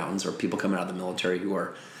backgrounds or people coming out of the military who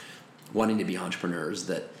are wanting to be entrepreneurs,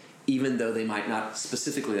 that even though they might not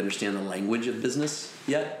specifically understand the language of business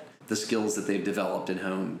yet, the skills that they've developed and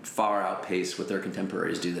honed far outpace what their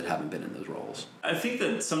contemporaries do that haven't been in those roles. I think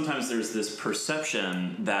that sometimes there's this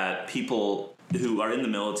perception that people who are in the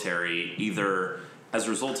military, either as a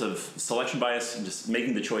result of selection bias and just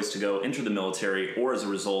making the choice to go enter the military, or as a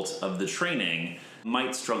result of the training,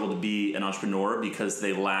 might struggle to be an entrepreneur because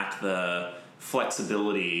they lack the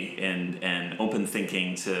flexibility and open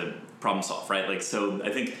thinking to problem solve, right? Like, so I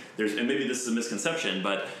think and maybe this is a misconception,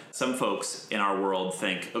 but some folks in our world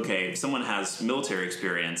think, okay, if someone has military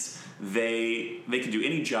experience, they can do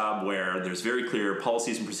any job where there's very clear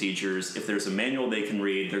policies and procedures. If there's a manual they can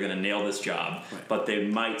read, they're going to nail this job. Right. But they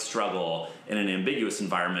might struggle in an ambiguous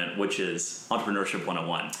environment, which is entrepreneurship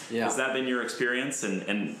 101. Yeah. Has that been your experience?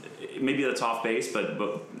 And maybe that's off base, but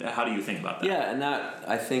how do you think about that? Yeah, and that,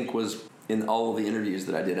 I think, was in all of the interviews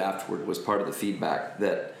that I did afterward, was part of the feedback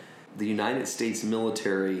that the United States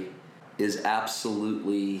military is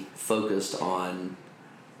absolutely focused on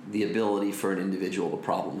the ability for an individual to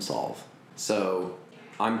problem solve. So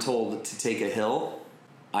I'm told to take a hill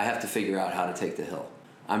I have to figure out how to take the hill.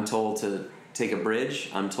 I'm told to take a bridge.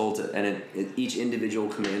 I'm told to, and each individual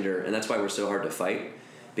commander, and that's why we're so hard to fight,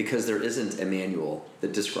 because there isn't a manual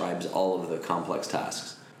that describes all of the complex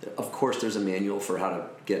tasks. Of course, there's a manual for how to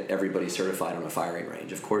get everybody certified on a firing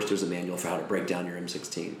range. Of course, there's a manual for how to break down your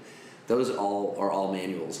M16. Those are all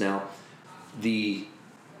manuals. Now, the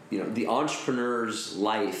entrepreneur's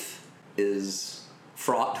life is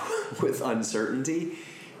fraught with uncertainty,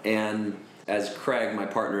 and as Craig, my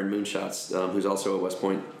partner in Moonshots, who's also a West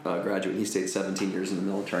Point graduate, he stayed 17 years in the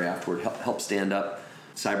military afterward, helped stand up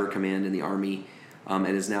Cyber Command in the Army, and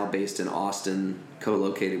is now based in Austin,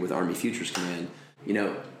 co-located with Army Futures Command.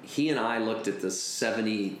 He and I looked at the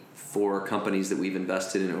 74 companies that we've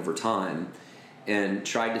invested in over time and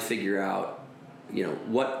tried to figure out,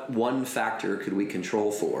 what one factor could we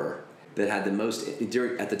control for that had the most,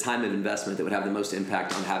 at the time of investment, that would have the most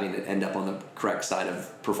impact on having it end up on the correct side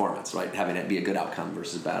of performance, right? Having it be a good outcome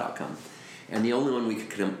versus a bad outcome. And the only one we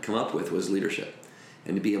could come up with was leadership.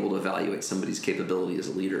 And to be able to evaluate somebody's capability as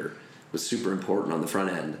a leader was super important on the front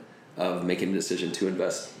end of making a decision to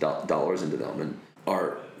invest dollars into them. And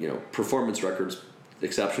our performance records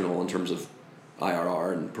exceptional in terms of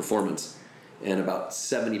IRR and performance, and about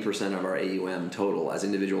 70% of our AUM total as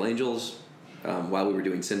individual angels, while we were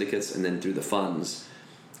doing syndicates, and then through the funds,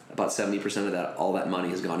 about 70% of that, all that money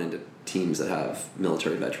has gone into teams that have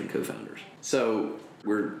military veteran co-founders. So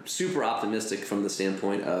we're super optimistic from the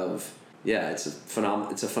standpoint of, it's a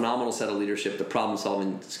phenomenal set of leadership. The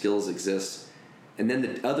problem-solving skills exist. And then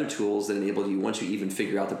the other tools that enable you, once you even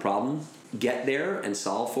figure out the problem, get there and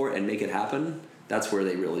solve for it and make it happen, that's where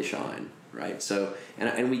they really shine, right? So,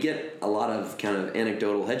 and we get a lot of kind of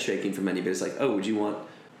anecdotal head shaking from anybody. It's like, oh, would you want,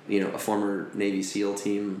 a former Navy SEAL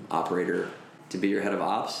team operator to be your head of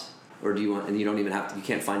ops? Or do you want, and you don't even have to, you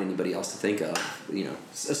can't find anybody else to think of,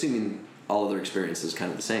 assuming all of their experience is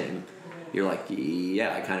kind of the same, you're like,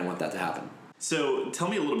 yeah, I kind of want that to happen. So tell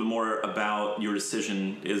me a little bit more about your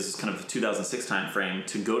decision, is kind of 2006 timeframe,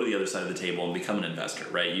 to go to the other side of the table and become an investor,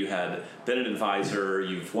 right? You had been an advisor,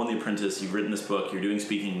 you've won The Apprentice, you've written this book, you're doing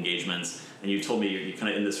speaking engagements, and you told me you're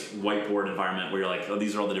kind of in this whiteboard environment where you're like, oh,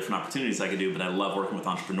 these are all the different opportunities I could do, but I love working with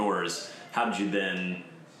entrepreneurs. How did you then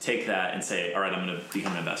take that and say, all right, I'm going to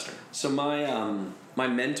become an investor? So my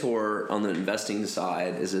mentor on the investing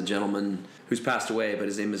side is a gentleman who's passed away, but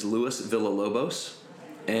his name is Luis Villalobos.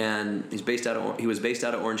 And he was based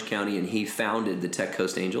out of Orange County, and he founded the Tech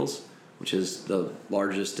Coast Angels, which is the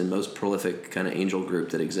largest and most prolific kind of angel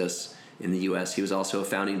group that exists in the U.S. He was also a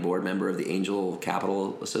founding board member of the Angel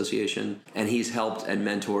Capital Association, and he's helped and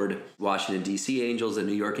mentored Washington, D.C. Angels and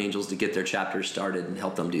New York Angels to get their chapters started and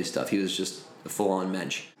help them do stuff. He was just a full-on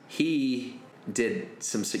mensch. He did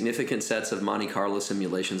some significant sets of Monte Carlo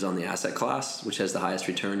simulations on the asset class, which has the highest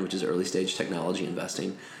return, which is early-stage technology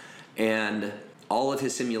investing. And all of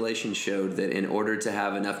his simulations showed that in order to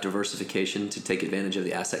have enough diversification to take advantage of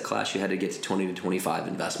the asset class, you had to get to 20 to 25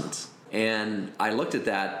 investments. And I looked at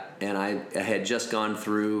that, and I had just gone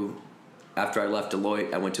through, after I left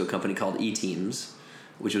Deloitte, I went to a company called eTeams,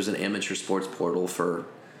 which was an amateur sports portal for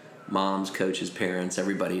moms, coaches, parents,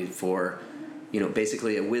 everybody, for,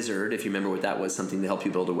 basically a wizard, if you remember what that was, something to help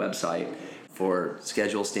you build a website, for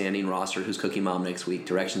schedule, standing, roster, who's cooking mom next week,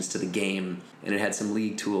 directions to the game, and it had some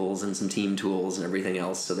league tools and some team tools and everything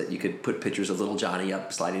else so that you could put pictures of little Johnny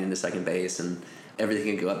up sliding into second base, and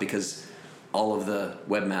everything could go up because all of the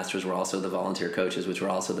webmasters were also the volunteer coaches, which were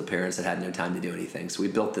also the parents that had no time to do anything. So we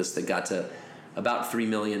built this that got to about 3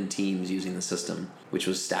 million teams using the system, which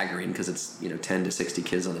was staggering because it's 10 to 60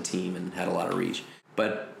 kids on the team and had a lot of reach.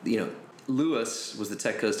 But Lewis was the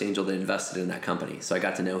Tech Coast Angel that invested in that company. So I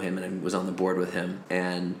got to know him and I was on the board with him.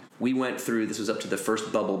 And we went through, this was up to the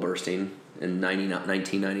first bubble bursting in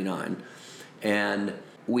 1999. And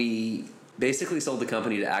we basically sold the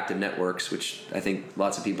company to Active Networks, which I think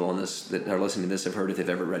lots of people on this that are listening to this have heard if they've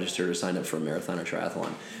ever registered or signed up for a marathon or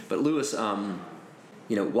triathlon. But Lewis,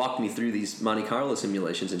 walked me through these Monte Carlo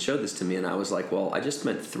simulations and showed this to me. And I was like, well, I just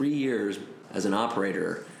spent 3 years as an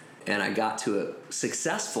operator, and I got to a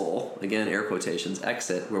successful, again, air quotations,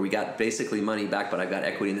 exit, where we got basically money back, but I've got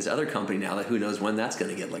equity in this other company now that who knows when that's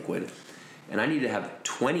going to get liquid. And I need to have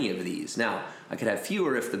 20 of these. Now, I could have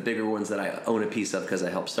fewer if the bigger ones that I own a piece of because I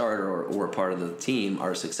helped start or part of the team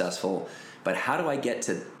are successful. But how do I get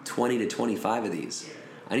to 20 to 25 of these?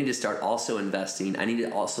 I need to start also investing. I need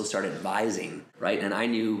to also start advising, right? And I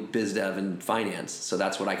knew biz dev and finance, so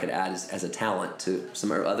that's what I could add as a talent to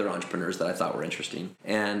some other entrepreneurs that I thought were interesting.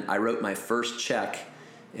 And I wrote my first check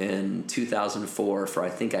in 2004 for, I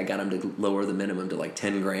think I got him to lower the minimum to like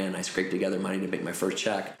 10 grand. I scraped together money to make my first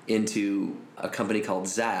check into a company called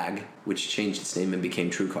Zag, which changed its name and became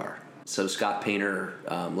TrueCar. So Scott Painter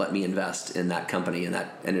let me invest in that company, and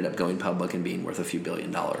that ended up going public and being worth a few $1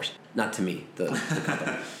 billion. Not to me, the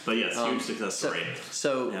company. But yes, huge success story.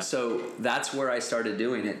 So that's where I started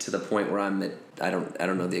doing it, to the point where I'm at, I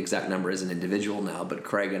don't know the exact number as an individual now, but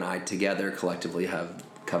Craig and I together collectively have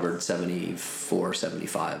covered 74,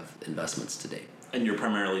 75 investments to date. And you're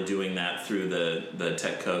primarily doing that through the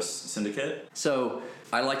Tech Coast syndicate? So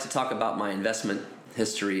I like to talk about my investment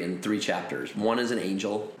history in 3 chapters. One is an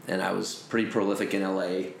angel, and I was pretty prolific in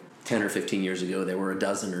LA 10 or 15 years ago. There were a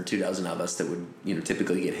dozen or 2 dozen of us that would,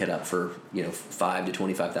 typically get hit up for, $5,000 to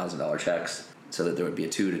 $25,000 checks, so that there would be a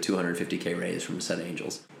 $200 to $250K raise from a set of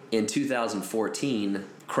angels. In 2014,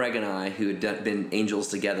 Craig and I, who had been angels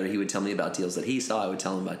together, he would tell me about deals that he saw, I would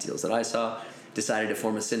tell him about deals that I saw, decided to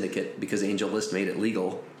form a syndicate because AngelList made it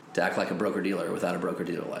legal to act like a broker-dealer without a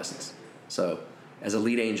broker-dealer license. So as a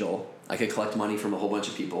lead angel, I could collect money from a whole bunch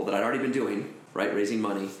of people that I'd already been doing, right, raising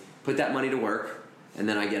money, put that money to work, and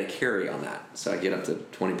then I get a carry on that. So I get up to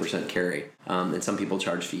 20% carry. And some people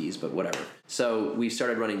charge fees, but whatever. So we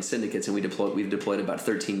started running syndicates, and we've deployed about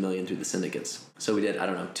 $13 million through the syndicates. So we did,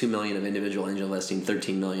 $2 million of individual angel investing,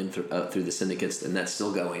 $13 million through the syndicates, and that's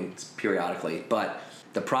still going periodically. But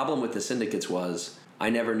the problem with the syndicates was I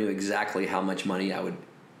never knew exactly how much money I would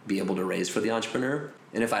be able to raise for the entrepreneur.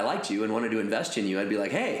 And if I liked you and wanted to invest in you, I'd be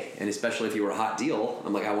like, hey, and especially if you were a hot deal,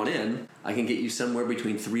 I'm like, I want in. I can get you somewhere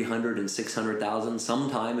between $300,000 and $600,000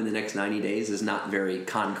 sometime in the next 90 days is not very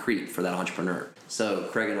concrete for that entrepreneur. So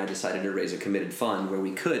Craig and I decided to raise a committed fund where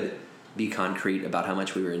we could be concrete about how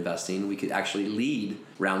much we were investing. We could actually lead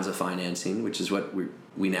rounds of financing, which is what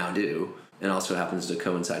we now do, and also happens to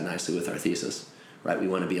coincide nicely with our thesis, right? We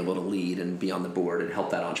want to be able to lead and be on the board and help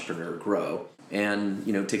that entrepreneur grow. And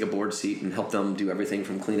take a board seat and help them do everything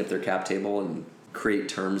from clean up their cap table and create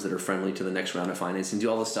terms that are friendly to the next round of financing, do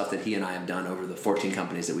all the stuff that he and I have done over the 14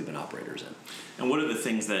 companies that we've been operators in. And what are the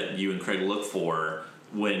things that you and Craig look for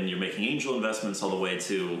when you're making angel investments all the way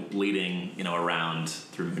to leading, around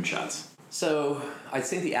through moonshots? So I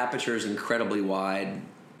think the aperture is incredibly wide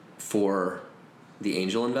for the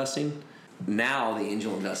angel investing. Now the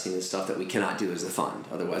angel investing is stuff that we cannot do as the fund,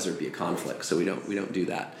 otherwise there'd be a conflict. So we don't do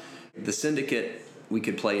that. The syndicate, we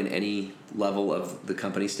could play in any level of the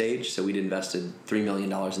company stage. So we'd invested $3 million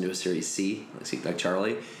into a Series C, like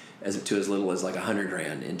Charlie, to as little as like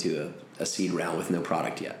 $100,000 into a seed round with no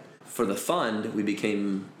product yet. For the fund, we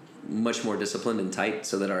became much more disciplined and tight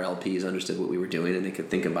so that our LPs understood what we were doing and they could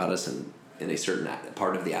think about us in a certain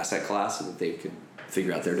part of the asset class so that they could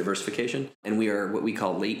figure out their diversification. And we are what we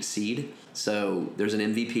call late seed. So there's an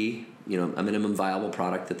MVP, a minimum viable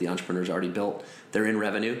product that the entrepreneur's already built. They're in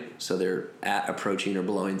revenue, so they're at, approaching, or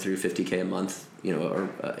blowing through $50K a month, or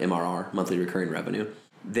MRR, monthly recurring revenue.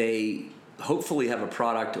 They hopefully have a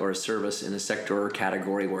product or a service in a sector or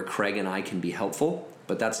category where Craig and I can be helpful,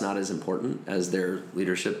 but that's not as important as their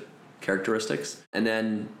leadership characteristics. And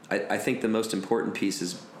then I think the most important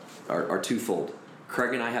pieces are twofold.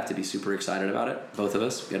 Craig and I have to be super excited about it, both of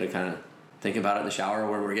us. We got to kind of think about it in the shower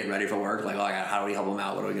when we're getting ready for work, like, how do we help them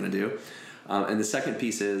out? What are we going to do? And the second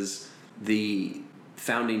piece is the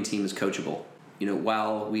founding team is coachable.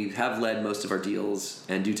 While we have led most of our deals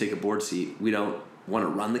and do take a board seat, we don't want to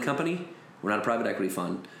run the company. We're not a private equity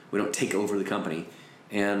fund. We don't take over the company.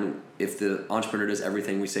 And if the entrepreneur does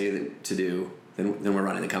everything we say to do, then we're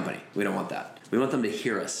running the company. We don't want that. We want them to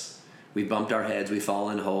hear us. We've bumped our heads, we've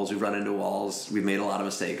fallen in holes, we've run into walls, we've made a lot of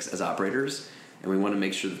mistakes as operators, and we want to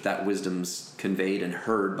make sure that wisdom's conveyed and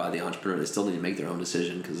heard by the entrepreneur. They still need to make their own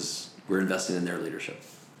decision because we're investing in their leadership.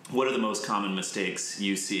 What are the most common mistakes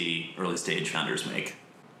you see early stage founders make?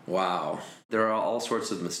 Wow. There are all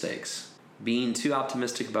sorts of mistakes. Being too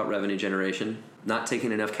optimistic about revenue generation, not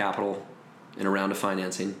taking enough capital in a round of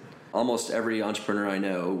financing. Almost every entrepreneur I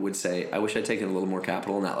know would say, I wish I'd taken a little more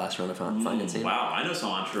capital in that last round of financing. Wow, I know some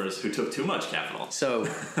entrepreneurs who took too much capital. So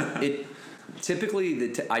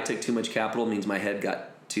typically I took too much capital means my head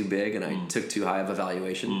got too big and I took too high of a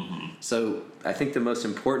valuation. Mm-hmm. So I think the most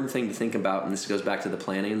important thing to think about, and this goes back to the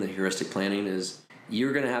planning, the heuristic planning, is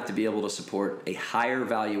you're going to have to be able to support a higher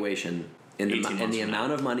valuation in the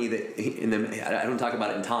amount of money that I don't talk about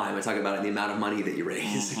it in time. I talk about it in the amount of money that you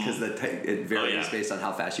raise because it varies based on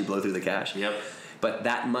how fast you blow through the cash. Yep. But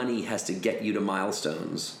that money has to get you to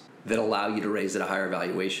milestones that allow you to raise at a higher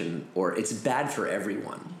valuation, or it's bad for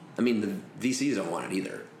everyone. I mean, the VCs don't want it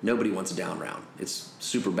either. Nobody wants a down round. It's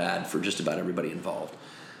super bad for just about everybody involved.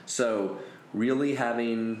 So really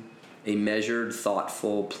having a measured,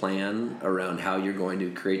 thoughtful plan around how you're going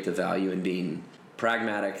to create the value, and being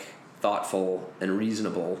pragmatic, thoughtful, and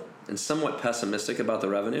reasonable, and somewhat pessimistic about the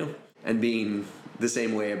revenue, and being the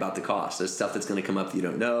same way about the cost. There's stuff that's going to come up that you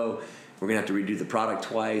don't know. We're going to have to redo the product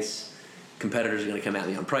twice. Competitors are going to come at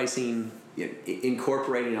me on pricing.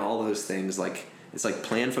 Incorporating all those things, it's like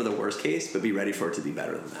plan for the worst case, but be ready for it to be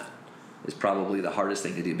better than that, is probably the hardest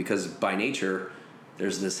thing to do, because by nature,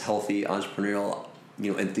 there's this healthy entrepreneurial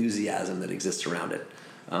enthusiasm that exists around it.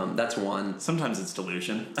 That's one. Sometimes it's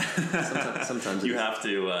delusion. Sometimes you have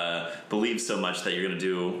to believe so much that you're going to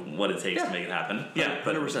do what it takes to make it happen. Yeah,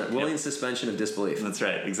 100%. Willing suspension of disbelief. That's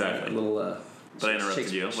right, exactly. A little. But I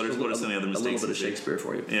interrupted you. What are some of the other mistakes? A little bit of Shakespeare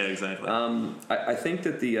for you. Yeah, exactly. I think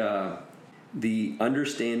that the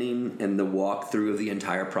understanding and the walkthrough of the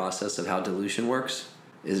entire process of how dilution works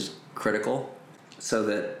is critical, so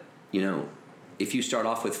that if you start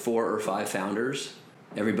off with 4 or 5 founders,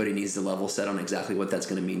 everybody needs to level set on exactly what that's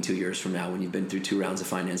going to mean 2 years from now when you've been through 2 rounds of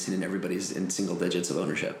financing and everybody's in single digits of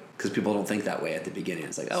ownership. Because people don't think that way at the beginning.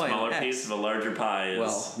 It's like, smaller piece of a larger pie is...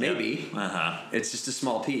 Well, maybe. Yeah. It's just a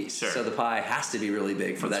small piece. Sure. So the pie has to be really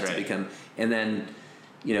big for that to become... And then,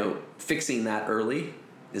 fixing that early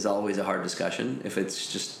is always a hard discussion if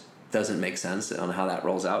it's just doesn't make sense on how that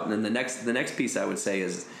rolls out. And then the next piece I would say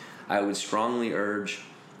is I would strongly urge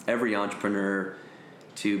every entrepreneur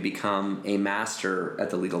to become a master at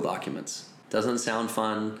the legal documents. Doesn't sound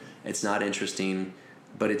fun, it's not interesting,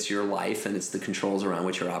 but it's your life and it's the controls around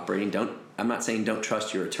which you're operating. I'm not saying don't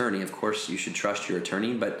trust your attorney. Of course you should trust your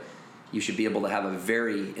attorney, but you should be able to have a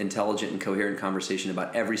very intelligent and coherent conversation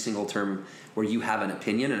about every single term where you have an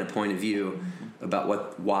opinion and a point of view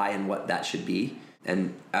about why and what that should be,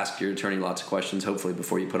 and ask your attorney lots of questions, hopefully,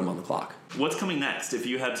 before you put them on the clock. What's coming next? If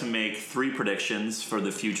you had to make 3 predictions for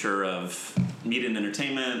the future of media and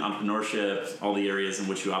entertainment, entrepreneurship, all the areas in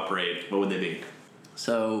which you operate, what would they be?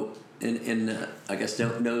 So, in I guess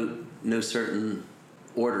no certain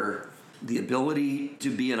order, the ability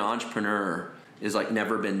to be an entrepreneur is like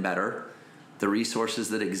never been better. The resources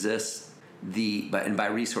that exist, and by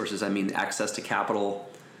resources I mean access to capital,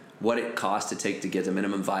 what it costs to get a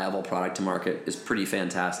minimum viable product to market is pretty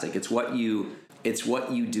fantastic. It's what you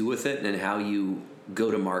do with it and how you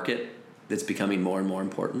go to market that's becoming more and more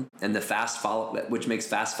important. And the fast follow, which makes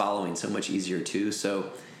fast following so much easier too.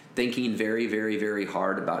 So thinking very, very, very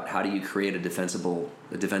hard about how do you create a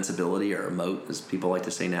defensibility or a moat, as people like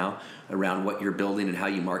to say now, around what you're building and how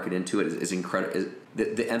you market into it is incredible.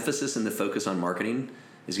 The emphasis and the focus on marketing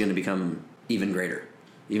is going to become even greater.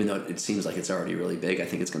 Even though it seems like it's already really big, I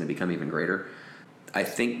think it's going to become even greater. I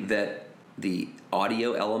think that the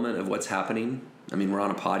audio element of what's happening, I mean, we're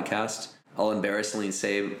on a podcast. I'll embarrassingly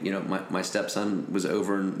say, my stepson was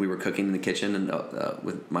over and we were cooking in the kitchen and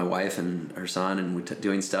with my wife and her son, and we're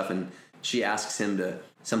doing stuff, and she asks him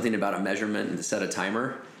something about a measurement and to set a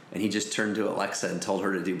timer, and he just turned to Alexa and told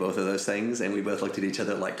her to do both of those things, and we both looked at each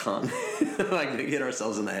other like, like we hit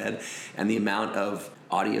ourselves in the head. And the amount of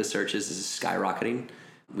audio searches is skyrocketing.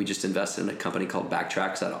 We just invested in a company called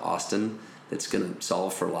Backtracks out of Austin that's going to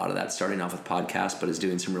solve for a lot of that, starting off with podcasts, but is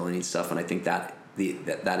doing some really neat stuff. And I think that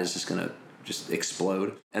is just going to just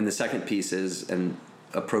explode. And the second piece is, and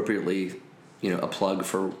appropriately, a plug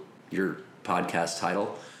for your podcast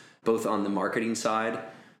title, both on the marketing side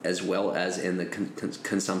as well as in the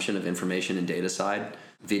consumption of information and data side.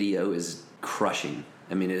 Video is crushing.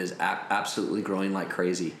 I mean, it is absolutely growing like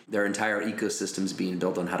crazy. Their entire ecosystem's being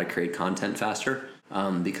built on how to create content faster.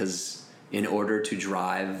 Because in order to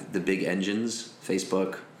drive the big engines,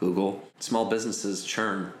 Facebook, Google, small businesses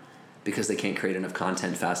churn because they can't create enough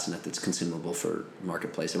content fast enough that's consumable for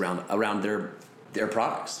marketplace around their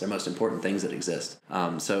products, their most important things that exist.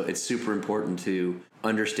 So it's super important to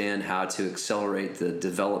understand how to accelerate the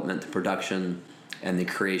development, the production, and the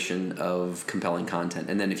creation of compelling content.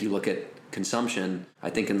 And then if you look at consumption, I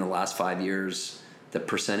think in the last 5 years, the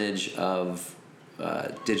percentage of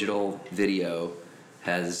digital video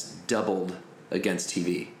has doubled against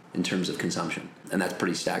TV in terms of consumption. And that's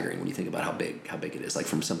pretty staggering when you think about how big it is, like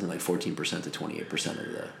from something like 14% to 28%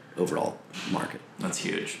 of the overall market. That's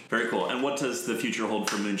huge. Very cool. And what does the future hold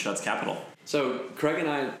for Moonshots Capital? So Craig and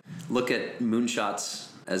I look at Moonshots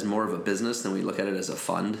as more of a business than we look at it as a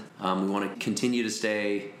fund. We want to continue to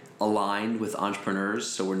stay aligned with entrepreneurs,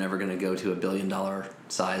 so we're never going to go to $1 billion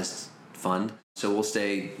sized fund. So we'll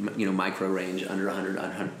stay, micro range under 100,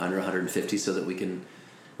 under 150, so that we can,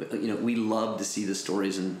 we love to see the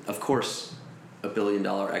stories. And of course, $1 billion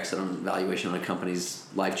exit on valuation on a company is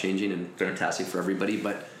life-changing and fantastic for everybody,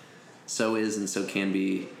 but so is and so can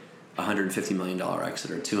be $150 million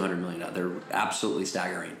exit or $200 million. They're absolutely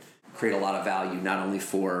staggering. create a lot of value, not only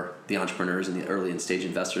for the entrepreneurs and the early and stage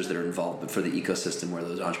investors that are involved, but for the ecosystem where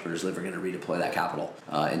those entrepreneurs live are going to redeploy that capital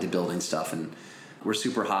into building stuff. And we're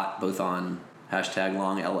super hot both on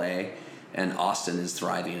 #LongLA, and Austin is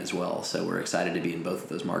thriving as well. So we're excited to be in both of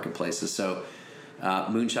those marketplaces. So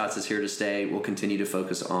Moonshots is here to stay. We'll continue to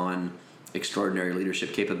focus on extraordinary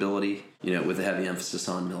leadership capability, with a heavy emphasis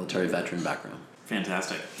on military veteran background.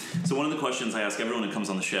 Fantastic. So one of the questions I ask everyone who comes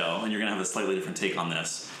on the show, and you're going to have a slightly different take on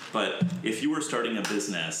this, but if you were starting a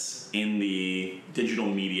business in the digital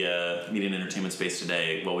media and entertainment space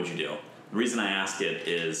today, what would you do? The reason I ask it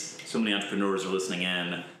is so many entrepreneurs are listening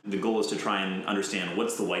in. The goal is to try and understand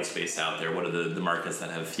what's the white space out there, what are the markets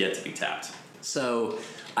that have yet to be tapped. So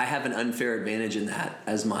I have an unfair advantage in that,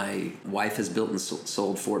 as my wife has built and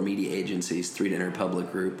sold 4 media agencies, 3 to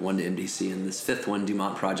Interpublic Group, 1 to MDC, and this 5th one,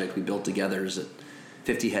 Dumont Project, we built together is at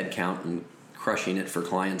 50 head count and crushing it for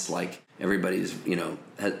clients like everybody's,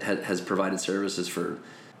 has provided services for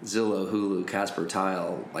Zillow, Hulu, Casper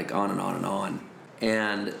Tile, like on and on and on.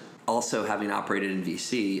 And also having operated in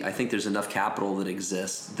VC, I think there's enough capital that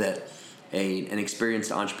exists that an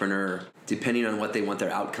experienced entrepreneur, depending on what they want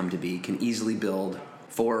their outcome to be, can easily build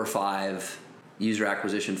 4 or 5 user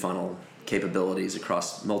acquisition funnel capabilities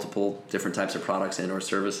across multiple different types of products and or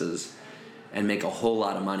services and make a whole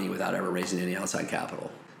lot of money without ever raising any outside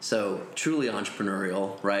capital. So truly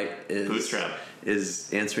entrepreneurial, right? Bootstrap.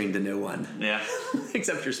 Is answering to no one. Yeah.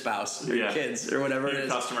 Except your spouse or your kids or whatever it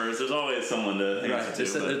is. Customers. There's always someone to answer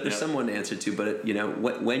to. There's someone to answer to, but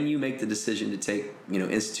when you make the decision to take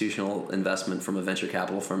institutional investment from a venture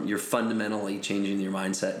capital firm, you're fundamentally changing your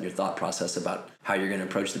mindset and your thought process about how you're going to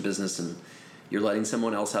approach the business, and you're letting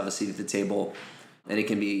someone else have a seat at the table. And it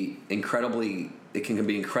can be incredibly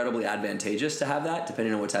advantageous to have that,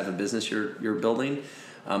 depending on what type of business you're building.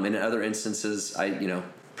 And in other instances,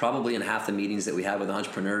 probably in half the meetings that we have with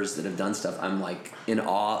entrepreneurs that have done stuff, I'm like in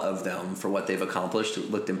awe of them for what they've accomplished. It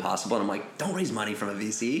looked impossible. And I'm like, don't raise money from a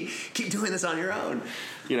VC. Keep doing this on your own.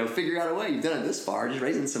 Figure out a way. You've done it this far, just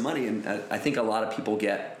raising some money. And I think a lot of people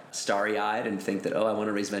get starry-eyed and think that, I want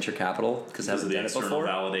to raise venture capital because I haven't done it before.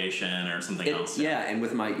 Validation or something else. Yeah, and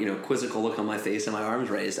with my quizzical look on my face and my arms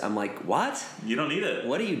raised, I'm like, what? You don't need it.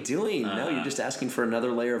 What are you doing? No, you're just asking for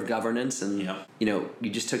another layer of governance, and you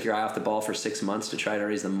just took your eye off the ball for 6 months to try to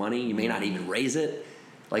raise the money. You may not even raise it.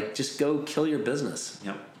 Like, just go kill your business.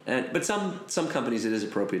 Yep. But some companies, it is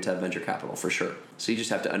appropriate to have venture capital, for sure. So you just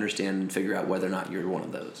have to understand and figure out whether or not you're one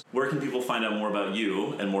of those. Where can people find out more about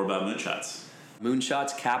you and more about Moonshots?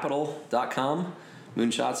 Moonshotscapital.com.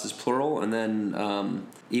 Moonshots is plural. And then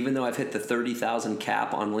even though I've hit the 30,000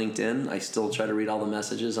 cap on LinkedIn, I still try to read all the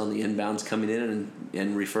messages on the inbounds coming in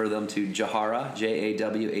and refer them to Jawhara,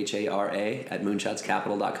 Jawhara, at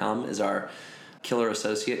moonshotscapital.com is our killer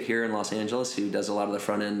associate here in Los Angeles who does a lot of the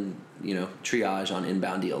front end, triage on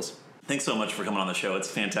inbound deals. Thanks so much for coming on the show. It's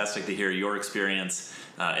fantastic to hear your experience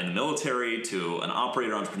in the military to an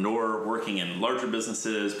operator, entrepreneur, working in larger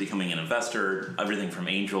businesses, becoming an investor, everything from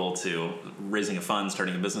angel to raising a fund,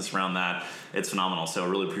 starting a business around that. It's phenomenal. So I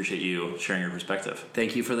really appreciate you sharing your perspective.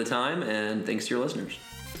 Thank you for the time, and thanks to your listeners.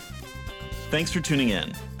 Thanks for tuning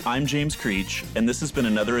in. I'm James Creech, and this has been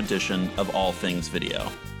another edition of All Things Video.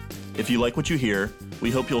 If you like what you hear,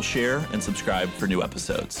 we hope you'll share and subscribe for new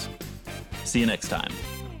episodes. See you next time.